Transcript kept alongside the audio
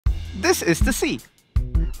This is the sea.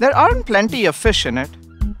 There aren't plenty of fish in it,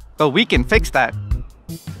 but we can fix that.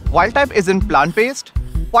 Wild type isn't plant-based,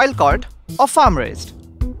 wild-caught, or farm-raised.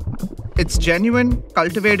 It's genuine,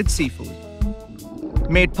 cultivated seafood.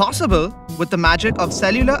 Made possible with the magic of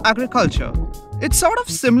cellular agriculture. It's sort of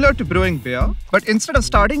similar to brewing beer, but instead of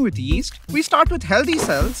starting with yeast, we start with healthy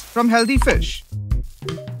cells from healthy fish.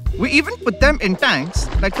 We even put them in tanks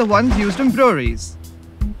like the ones used in breweries.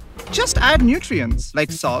 Just add nutrients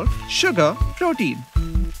like salt, sugar, protein.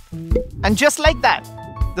 And just like that,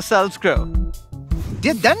 the cells grow.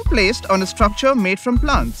 They're then placed on a structure made from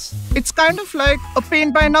plants. It's kind of like a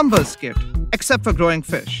paint-by-numbers kit, except for growing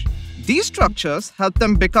fish. These structures help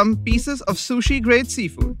them become pieces of sushi-grade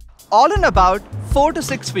seafood. All in about 4 to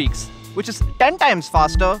 6 weeks, which is 10 times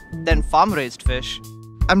faster than farm-raised fish.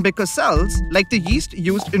 And because cells, like the yeast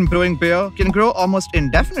used in brewing beer, can grow almost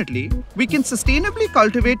indefinitely, we can sustainably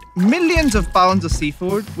cultivate millions of pounds of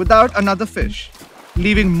seafood without another fish,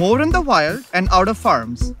 leaving more in the wild and out of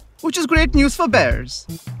farms, which is great news for bears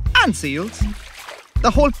and seals.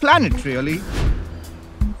 The whole planet, really.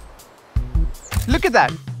 Look at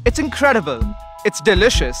that. It's incredible. It's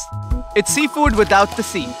delicious. It's seafood without the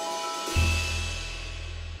sea.